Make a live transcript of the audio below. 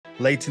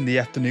Late in the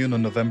afternoon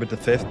on November the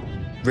 5th,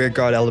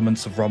 rearguard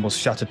elements of Rommel's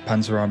shattered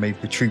Panzer Army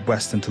retreat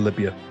west into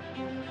Libya.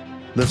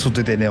 Little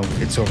do they know,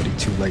 it's already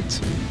too late.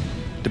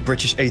 The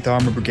British 8th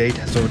Armoured Brigade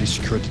has already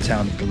secured the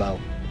town of Galal.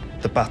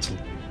 The battle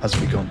has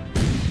begun.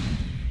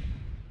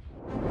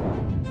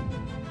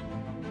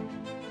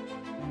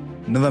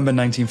 November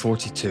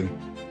 1942.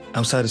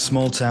 Outside a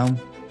small town,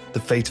 the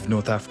fate of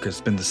North Africa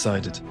has been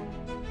decided.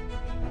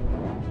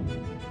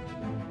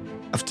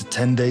 After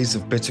 10 days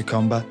of bitter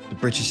combat, the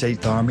British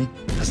 8th Army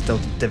has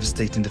dealt a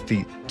devastating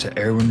defeat to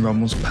Erwin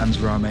Rommel's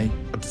Panzer Army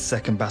at the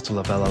Second Battle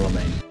of El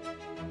Alamein.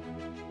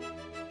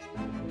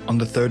 On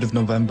the 3rd of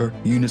November,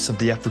 units of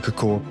the Afrika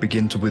Korps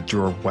begin to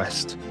withdraw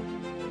west.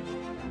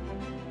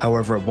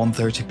 However, at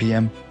 1:30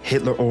 PM,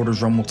 Hitler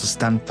orders Rommel to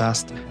stand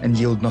fast and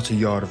yield not a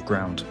yard of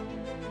ground.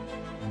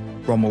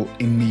 Rommel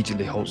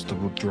immediately halts the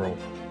withdrawal.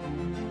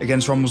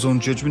 Against Rommel's own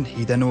judgment,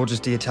 he then orders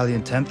the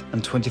Italian 10th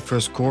and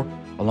 21st Corps,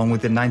 along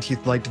with the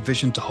 90th Light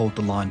Division, to hold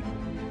the line.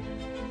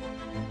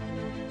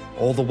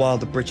 All the while,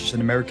 the British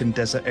and American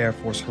Desert Air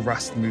Force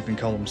harass the moving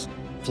columns,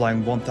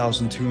 flying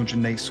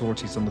 1,208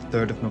 sorties on the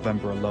 3rd of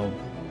November alone.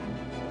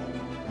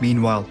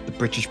 Meanwhile, the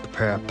British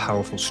prepare a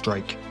powerful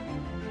strike.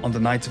 On the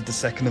night of the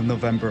 2nd of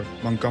November,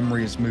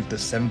 Montgomery has moved the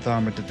 7th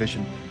Armoured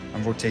Division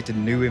and rotated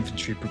new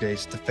infantry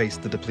brigades to face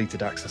the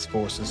depleted Axis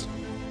forces.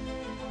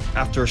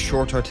 After a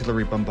short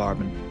artillery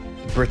bombardment,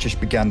 the British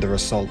began their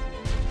assault.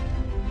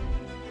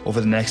 Over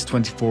the next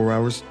 24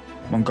 hours,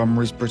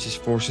 Montgomery's British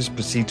forces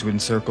proceed to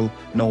encircle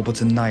and all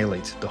but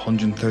annihilate the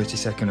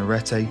 132nd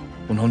Arete,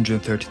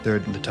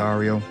 133rd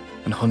Letario,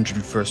 and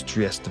 101st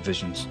Trieste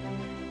divisions.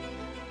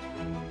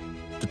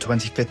 The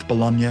 25th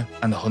Bologna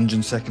and the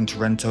 102nd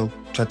Trento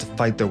tried to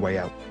fight their way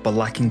out, but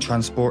lacking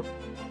transport,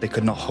 they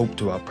could not hope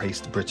to outpace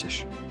the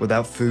British.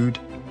 Without food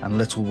and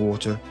little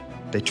water,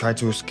 they tried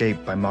to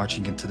escape by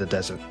marching into the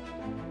desert.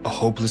 A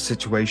hopeless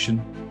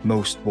situation,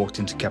 most walked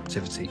into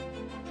captivity.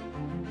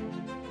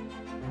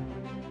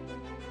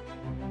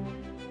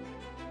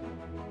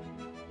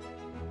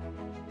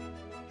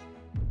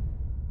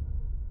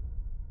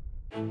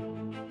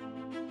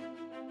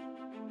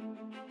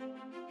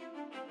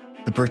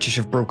 The British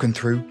have broken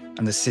through,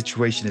 and the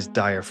situation is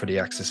dire for the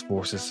Axis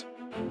forces.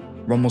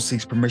 Rommel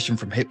seeks permission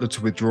from Hitler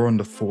to withdraw on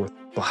the 4th,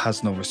 but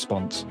has no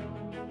response.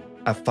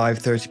 At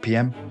 5:30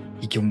 PM,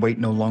 he can wait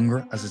no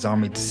longer as his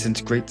army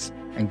disintegrates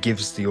and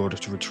gives the order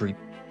to retreat.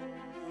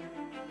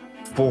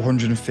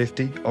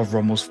 450 of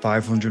Rommel's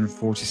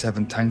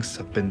 547 tanks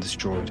have been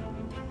destroyed.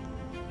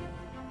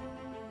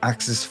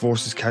 Axis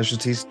forces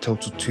casualties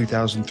total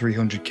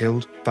 2,300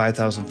 killed,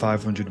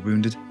 5,500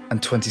 wounded,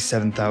 and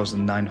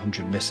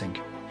 27,900 missing.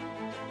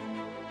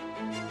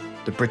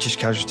 The British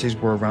casualties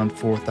were around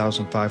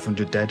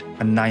 4,500 dead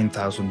and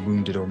 9,000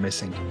 wounded or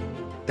missing.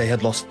 They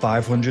had lost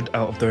 500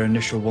 out of their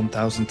initial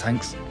 1,000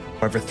 tanks,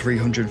 however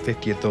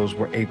 350 of those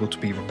were able to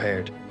be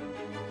repaired.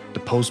 The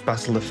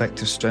post-battle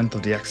effective strength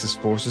of the Axis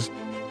forces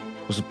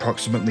was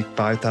approximately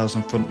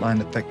 5,000 frontline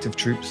effective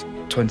troops,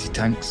 20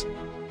 tanks,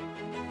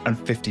 and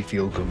 50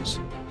 field guns.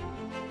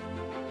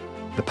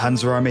 The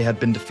Panzer Army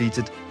had been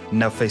defeated and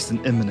now faced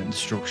an imminent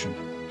destruction.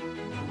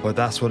 Or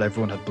that's what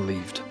everyone had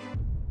believed.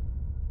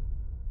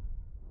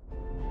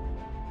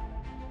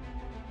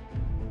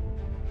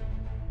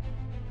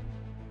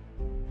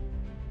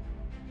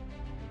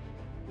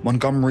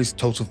 Montgomery's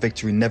total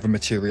victory never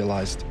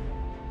materialized.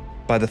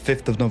 By the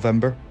 5th of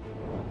November,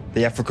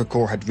 the Afrika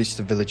Korps had reached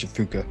the village of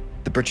Fuka.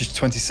 The British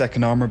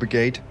 22nd Armoured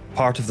Brigade,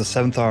 part of the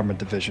 7th Armoured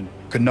Division,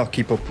 could not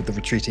keep up with the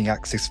retreating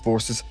Axis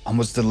forces and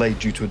was delayed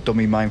due to a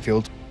dummy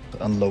minefield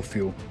and low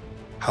fuel.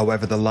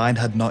 However, the line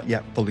had not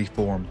yet fully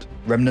formed.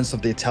 Remnants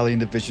of the Italian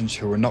divisions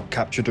who were not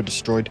captured or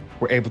destroyed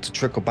were able to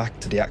trickle back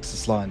to the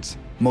Axis lines.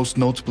 Most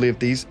notably of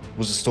these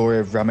was the story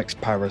of Ramek's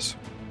Paras.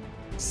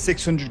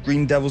 600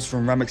 Green Devils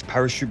from Ramek's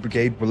Parachute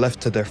Brigade were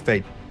left to their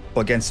fate,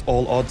 but against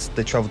all odds,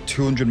 they travelled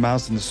 200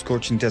 miles in the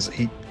scorching desert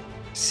heat,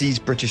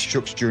 seized British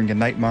trucks during a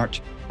night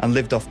march, and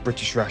lived off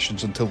British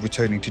rations until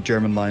returning to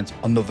German lines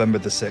on November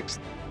the 6th.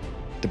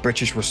 The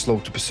British were slow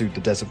to pursue the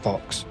Desert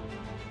Fox.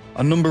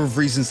 A number of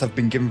reasons have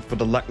been given for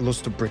the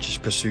lackluster British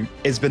pursuit.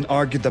 It has been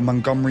argued that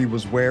Montgomery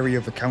was wary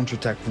of a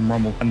counterattack from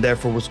Rommel and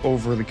therefore was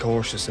overly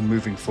cautious in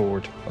moving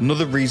forward.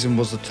 Another reason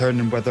was the turn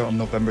in weather on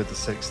November the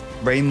 6th.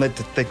 Rain led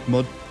to thick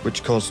mud,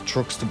 which caused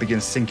trucks to begin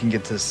sinking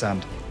into the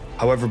sand.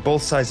 However,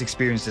 both sides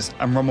experienced this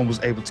and Rommel was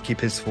able to keep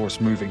his force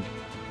moving.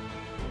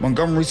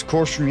 Montgomery's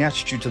cautionary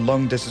attitude to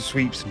long desert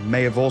sweeps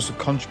may have also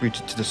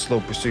contributed to the slow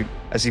pursuit,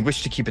 as he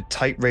wished to keep a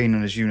tight rein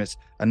on his units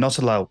and not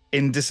allow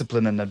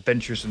indisciplined and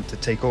adventuresome to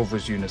take over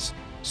his units,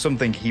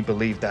 something he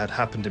believed that had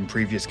happened in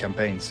previous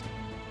campaigns.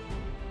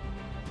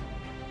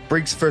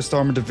 Briggs' 1st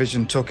Armoured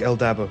Division took El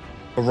Daba,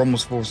 but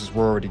Rommel's forces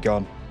were already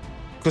gone.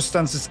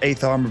 Costanz's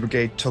 8th Armoured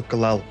Brigade took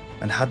Galal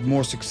and had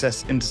more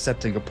success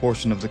intercepting a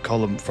portion of the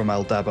column from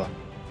El Daba.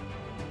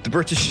 The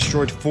British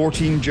destroyed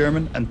 14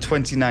 German and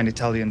 29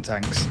 Italian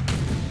tanks.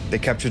 They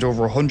captured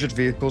over 100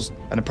 vehicles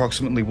and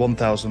approximately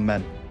 1,000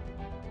 men.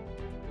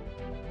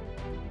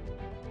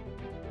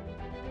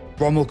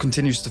 Rommel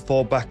continues to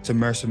fall back to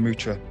Mersa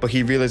Mutra, but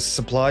he realizes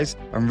supplies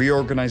and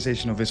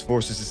reorganization of his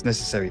forces is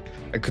necessary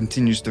and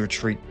continues the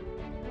retreat.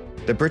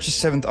 The British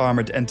 7th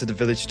Armoured enter the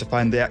village to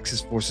find the Axis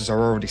forces are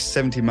already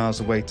 70 miles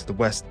away to the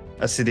west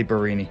at Sidi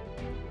Barrini.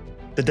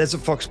 The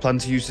Desert Fox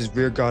planned to use his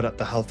rearguard at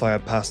the Hellfire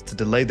Pass to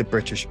delay the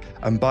British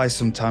and buy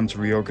some time to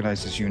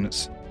reorganize his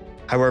units.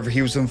 However,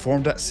 he was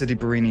informed at Sidi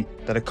Barrini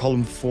that a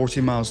column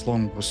 40 miles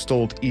long was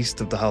stalled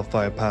east of the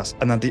Hellfire Pass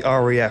and that the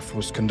RAF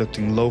was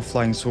conducting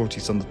low-flying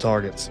sorties on the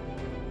targets.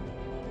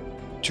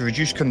 To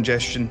reduce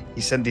congestion,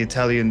 he sent the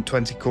Italian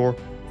 20 Corps,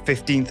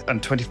 15th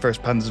and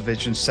 21st Panzer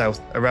Division south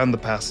around the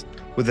pass,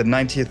 with the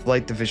 90th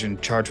Light Division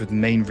charged with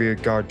main rear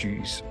guard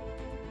duties.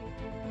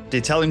 The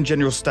Italian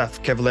General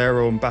Staff,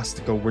 Cavallero and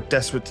Bastico, were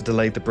desperate to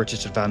delay the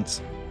British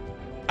advance,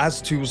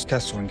 as too was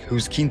Kesselring, who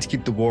was keen to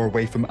keep the war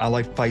away from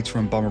Allied fighter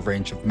and bomber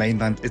range of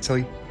mainland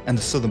Italy and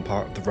the southern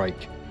part of the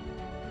Reich.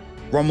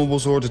 Rommel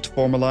was ordered to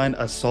form a line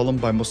as Solon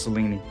by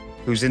Mussolini,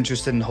 who was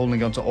interested in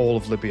holding on to all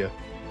of Libya,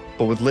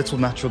 but with little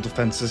natural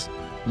defences,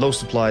 low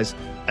supplies,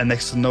 and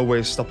next to no way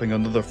of stopping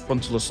another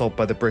frontal assault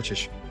by the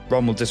British,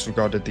 Rommel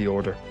disregarded the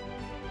order.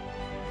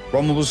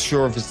 Rommel was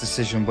sure of his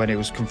decision when it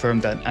was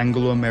confirmed that an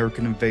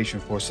Anglo-American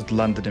invasion force had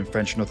landed in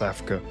French North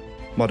Africa,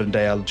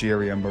 modern-day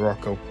Algeria and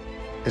Morocco.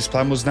 His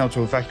plan was now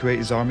to evacuate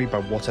his army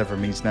by whatever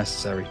means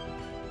necessary.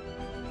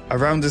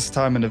 Around this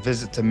time, in a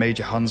visit to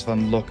Major Hans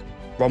van Luck,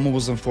 Rommel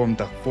was informed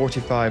that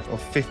 45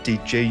 of 50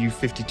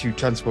 Ju-52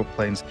 transport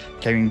planes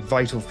carrying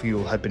vital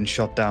fuel had been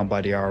shot down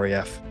by the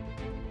RAF.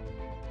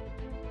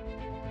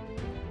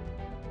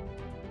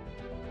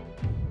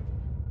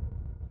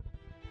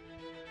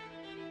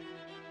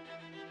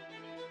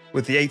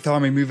 With the 8th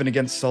Army moving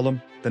against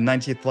Solon, the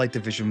 90th Light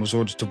Division was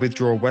ordered to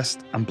withdraw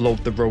west and blow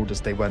up the road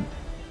as they went.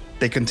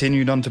 They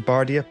continued on to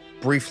Bardia,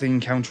 briefly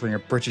encountering a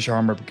British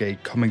armour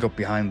brigade coming up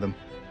behind them.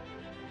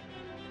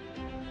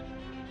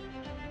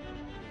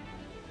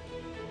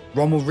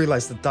 Rommel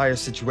realised the dire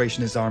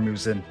situation his army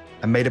was in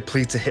and made a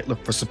plea to Hitler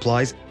for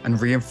supplies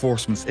and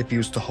reinforcements if he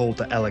was to hold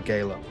the El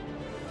Agheila.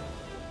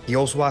 He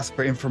also asked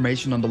for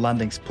information on the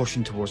landings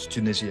pushing towards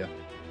Tunisia.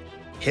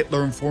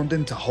 Hitler informed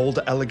him to hold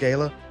the El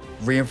Agheila,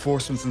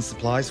 reinforcements and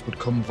supplies would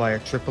come via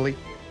Tripoli,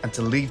 and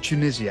to leave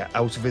Tunisia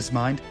out of his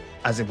mind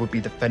as it would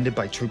be defended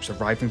by troops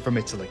arriving from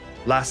Italy.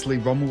 Lastly,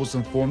 Rommel was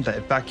informed that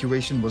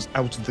evacuation was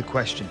out of the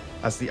question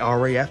as the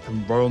RAF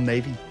and Royal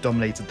Navy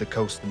dominated the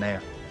coast and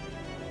air.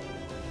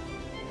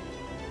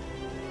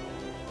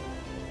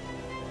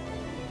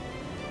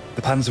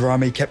 The Panzer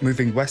Army kept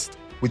moving west.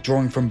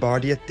 Withdrawing from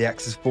Bardia, the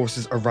Axis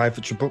forces arrived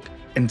at Trebuk,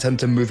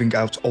 intent on moving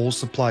out all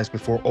supplies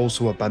before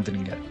also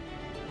abandoning it.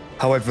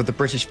 However, the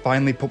British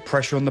finally put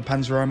pressure on the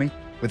Panzer Army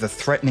with a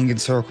threatening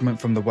encirclement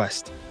from the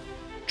west.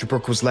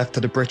 Trebuk was left to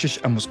the British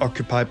and was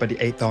occupied by the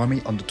 8th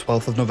Army on the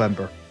 12th of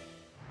November.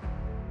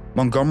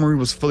 Montgomery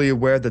was fully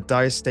aware of the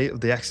dire state of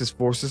the Axis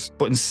forces,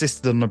 but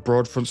insisted on a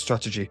broad front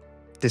strategy.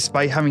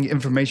 Despite having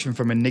information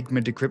from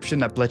Enigma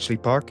decryption at Bletchley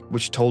Park,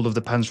 which told of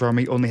the Panzer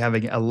Army only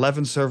having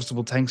 11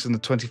 serviceable tanks in the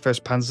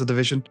 21st Panzer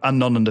Division and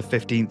none in the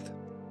 15th,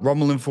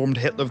 Rommel informed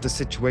Hitler of the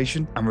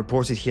situation and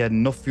reported he had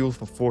enough fuel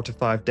for 4 to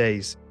 5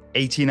 days.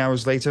 18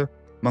 hours later,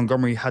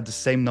 Montgomery had the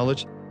same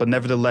knowledge, but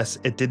nevertheless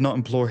it did not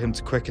implore him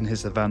to quicken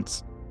his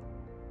advance.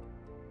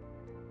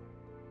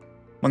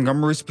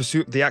 Montgomery's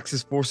pursuit of the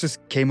Axis forces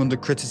came under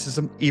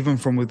criticism even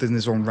from within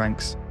his own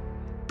ranks.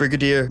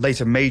 Brigadier,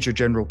 later Major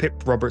General Pip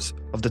Roberts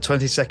of the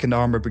 22nd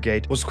Armoured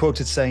Brigade was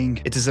quoted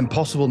saying, "It is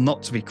impossible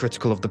not to be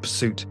critical of the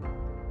pursuit."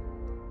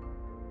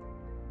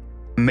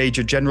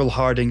 Major General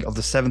Harding of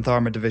the 7th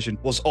Armoured Division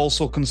was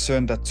also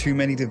concerned that too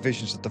many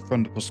divisions at the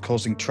front was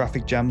causing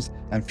traffic jams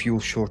and fuel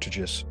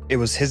shortages. It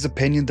was his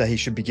opinion that he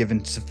should be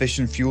given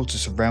sufficient fuel to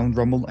surround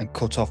Rommel and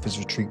cut off his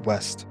retreat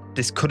west.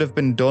 This could have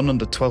been done on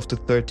the 12th to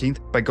 13th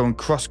by going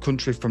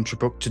cross-country from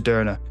Trebuk to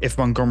Derna if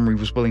Montgomery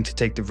was willing to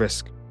take the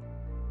risk.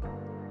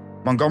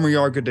 Montgomery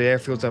argued the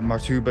airfields at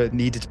Martuba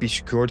needed to be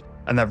secured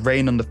and that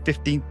rain on the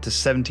 15th to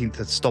 17th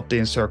had stopped the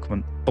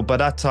encirclement, but by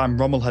that time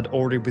Rommel had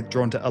already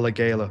withdrawn to El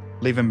Agheila,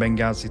 leaving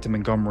Benghazi to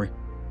Montgomery.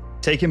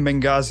 Taking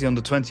Benghazi on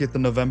the 20th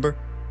of November,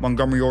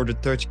 Montgomery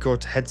ordered 30 Corps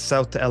to head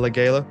south to El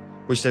Agheila,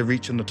 which they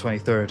reached on the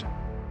 23rd.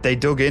 They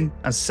dug in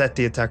and set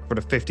the attack for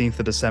the 15th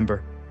of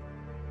December.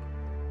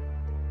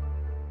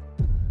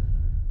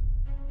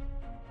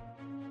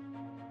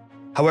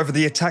 However,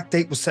 the attack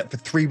date was set for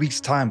 3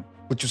 weeks' time,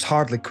 which was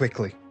hardly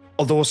quickly,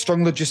 although a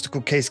strong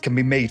logistical case can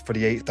be made for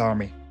the 8th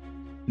Army.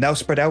 Now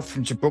spread out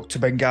from Trebuk to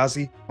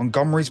Benghazi,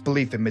 Montgomery's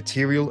belief in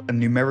material and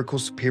numerical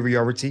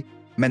superiority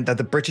meant that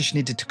the British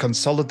needed to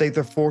consolidate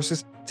their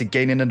forces to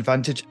gain an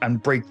advantage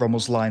and break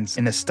Rommel's lines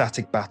in a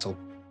static battle.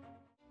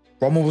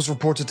 Rommel was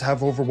reported to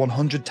have over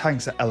 100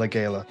 tanks at El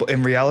Agheila, but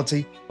in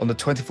reality, on the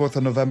 24th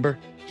of November,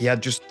 he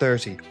had just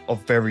 30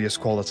 of various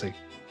quality.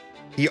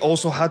 He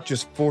also had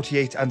just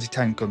 48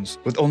 anti-tank guns,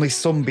 with only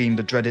some being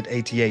the dreaded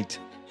 88,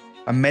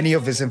 and many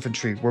of his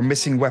infantry were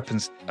missing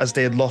weapons as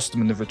they had lost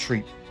them in the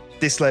retreat.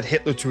 This led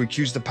Hitler to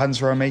accuse the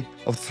Panzer Army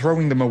of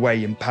throwing them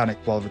away in panic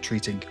while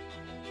retreating.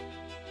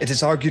 It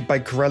is argued by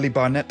Corelli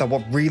Barnett that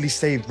what really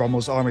saved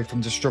Rommel's army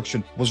from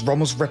destruction was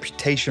Rommel's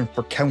reputation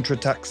for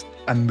counterattacks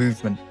and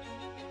movement.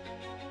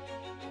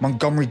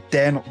 Montgomery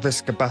dare not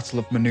risk a battle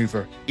of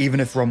maneuver, even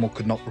if Rommel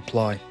could not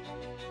reply.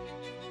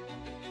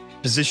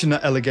 Position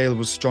at Ellegale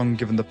was strong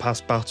given the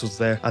past battles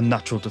there and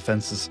natural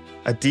defences,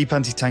 a deep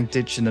anti-tank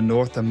ditch in the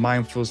north and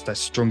minefields that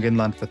strung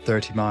inland for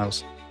 30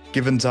 miles.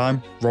 Given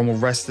time, Rommel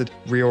rested,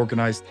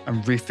 reorganised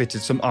and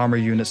refitted some armour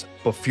units,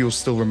 but fuel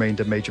still remained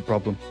a major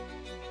problem.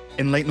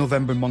 In late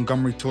November,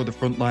 Montgomery toured the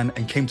front line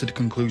and came to the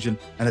conclusion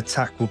an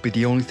attack would be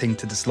the only thing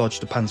to dislodge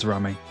the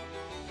Panzerarmee.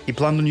 He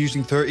planned on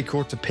using 30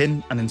 Corps to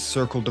pin and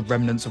encircle the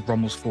remnants of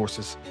Rommel's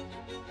forces.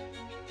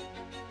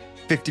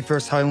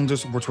 51st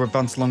Highlanders were to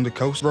advance along the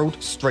coast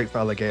road straight for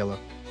Ellegale.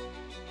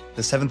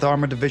 The 7th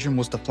Armoured Division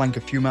was to flank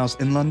a few miles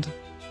inland,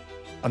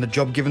 and the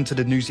job given to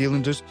the New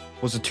Zealanders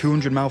was a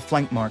 200-mile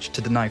flank march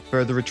to deny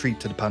further retreat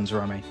to the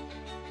Panzerarmee.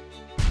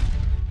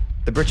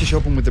 The British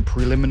opened with a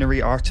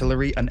preliminary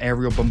artillery and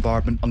aerial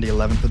bombardment on the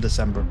 11th of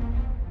December.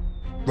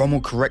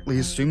 Rommel correctly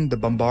assumed the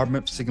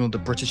bombardment signalled a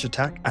British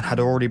attack and had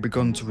already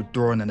begun to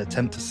withdraw in an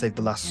attempt to save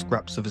the last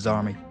scraps of his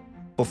army.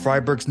 But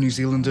Freyberg's New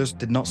Zealanders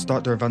did not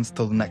start their advance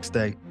till the next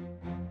day.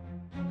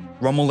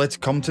 Rommel later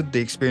commented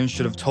the experience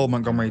should have told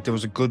Montgomery there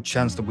was a good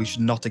chance that we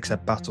should not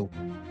accept battle.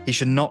 He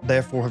should not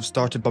therefore have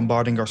started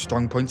bombarding our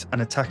strongpoints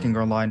and attacking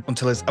our line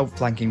until his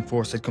outflanking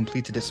force had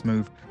completed its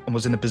move and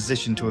was in a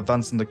position to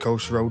advance on the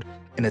coast road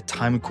in a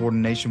timed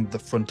coordination with the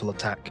frontal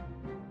attack.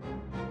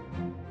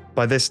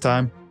 By this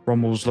time,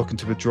 Rommel was looking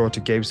to withdraw to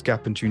Gabe's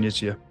Gap in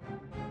Tunisia.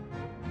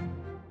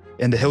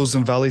 In the hills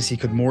and valleys, he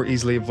could more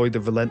easily avoid the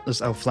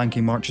relentless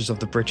outflanking marches of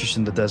the British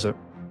in the desert.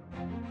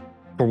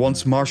 For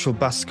once, Marshal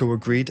Basco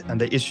agreed,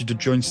 and they issued a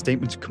joint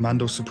statement to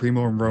Comando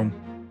Supremo in Rome.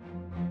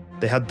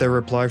 They had their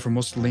reply from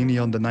Mussolini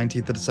on the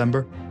 19th of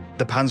December.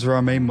 The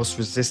Panzerarmee must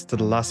resist to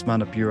the last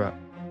man at Burat.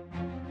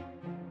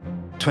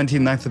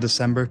 29th of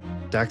December,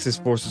 the Axis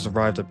forces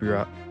arrived at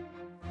Burat.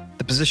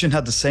 The position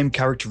had the same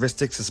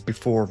characteristics as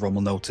before,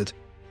 Rommel noted.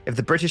 If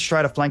the British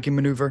tried a flanking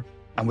manoeuvre,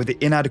 and with the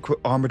inadequate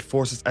armoured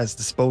forces at its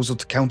disposal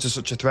to counter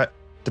such a threat,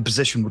 the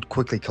position would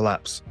quickly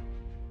collapse.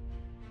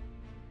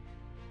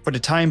 For the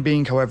time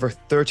being, however,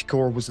 30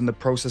 Corps was in the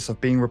process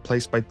of being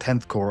replaced by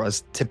 10th Corps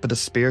as tip of the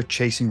spear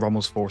chasing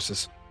Rommel's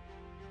forces.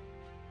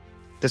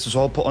 This was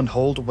all put on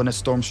hold when a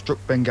storm struck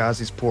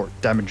Benghazi's port,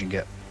 damaging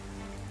it.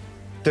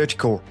 30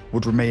 Corps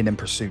would remain in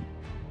pursuit.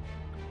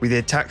 With the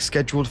attack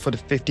scheduled for the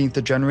 15th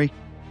of January,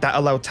 that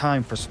allowed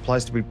time for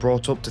supplies to be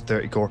brought up to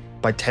 30 Corps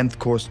by 10th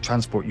Corps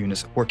transport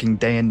units working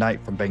day and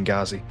night from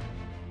Benghazi.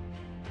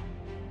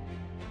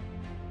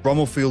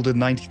 Rommel fielded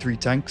 93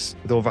 tanks,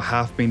 with over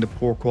half being the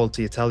poor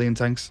quality Italian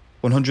tanks,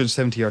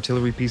 170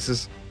 artillery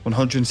pieces,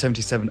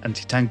 177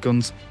 anti-tank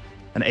guns,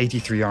 and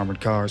 83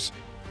 armoured cars.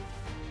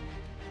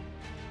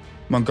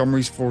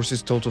 Montgomery's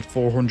forces totaled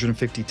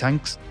 450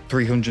 tanks,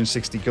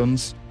 360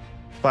 guns,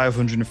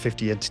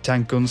 550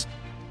 anti-tank guns,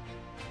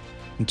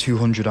 and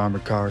 200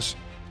 armoured cars.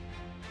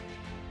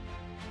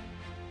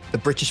 The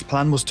British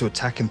plan was to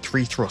attack in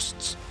 3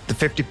 thrusts. The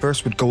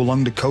 51st would go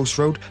along the coast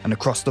road and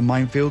across the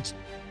minefields.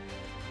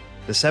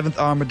 The 7th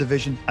Armoured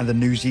Division and the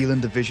New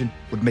Zealand Division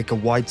would make a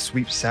wide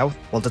sweep south,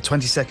 while the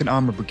 22nd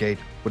Armoured Brigade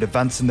would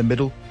advance in the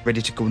middle,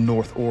 ready to go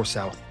north or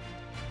south.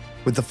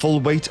 With the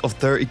full weight of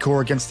 30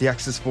 Corps against the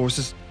Axis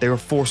forces, they were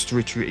forced to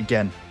retreat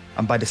again,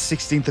 and by the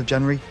 16th of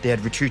January, they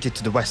had retreated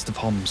to the west of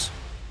Homs.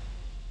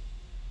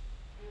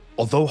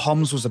 Although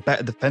Homs was a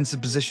better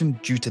defensive position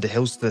due to the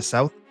hills to the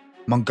south,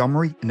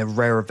 Montgomery, in a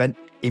rare event,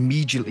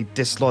 immediately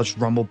dislodged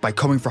Rommel by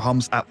coming for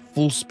Homs at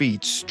full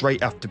speed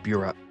straight after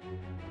Burat.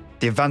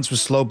 The advance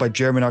was slowed by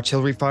German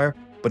artillery fire,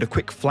 but a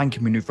quick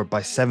flanking manoeuvre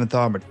by 7th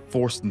Armoured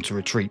forced them to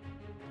retreat.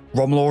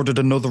 Rommel ordered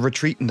another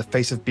retreat in the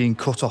face of being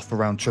cut off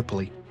around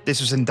Tripoli.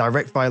 This was in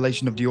direct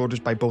violation of the orders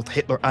by both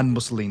Hitler and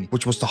Mussolini,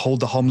 which was to hold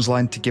the Homs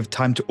line to give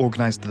time to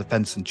organise the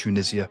defence in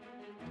Tunisia.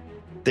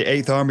 The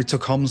 8th Army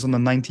took Homs on the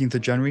 19th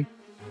of January.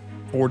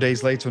 4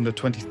 days later, on the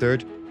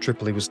 23rd,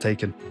 Tripoli was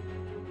taken.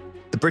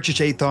 The British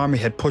 8th Army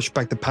had pushed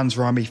back the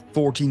Panzerarmee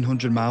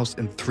 1,400 miles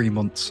in 3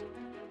 months.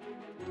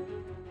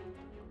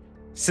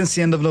 Since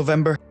the end of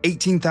November,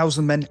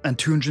 18,000 men and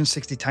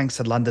 260 tanks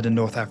had landed in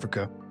North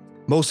Africa,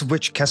 most of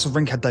which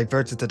Kesselring had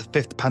diverted to the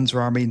 5th Panzer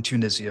Army in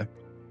Tunisia.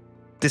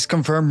 This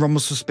confirmed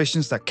Rommel's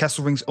suspicions that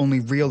Kesselring's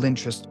only real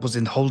interest was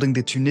in holding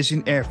the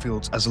Tunisian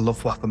airfields as a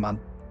Luftwaffe man.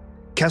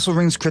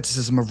 Kesselring's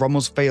criticism of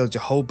Rommel's failure to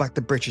hold back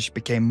the British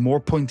became more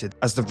pointed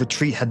as the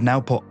retreat had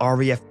now put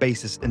RAF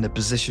bases in a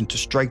position to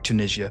strike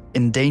Tunisia,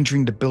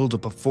 endangering the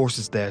build-up of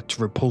forces there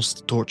to repulse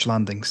the torch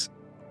landings.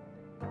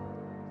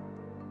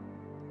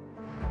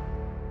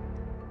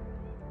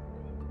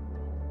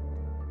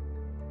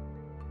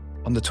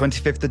 On the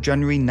 25th of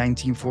January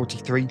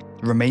 1943,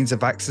 the remains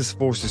of Axis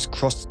forces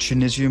crossed the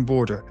Tunisian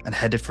border and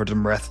headed for the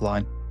Mareth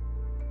line.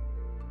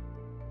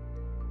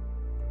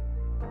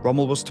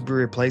 Rommel was to be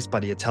replaced by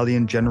the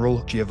Italian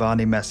General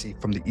Giovanni Messi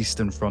from the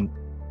Eastern Front.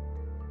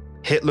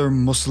 Hitler,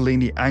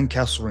 Mussolini and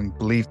Kesselring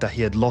believed that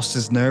he had lost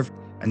his nerve,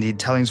 and the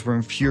Italians were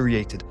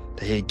infuriated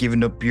that he had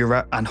given up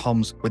Berat and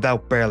Homs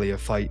without barely a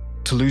fight.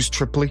 To lose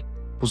Tripoli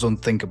was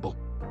unthinkable.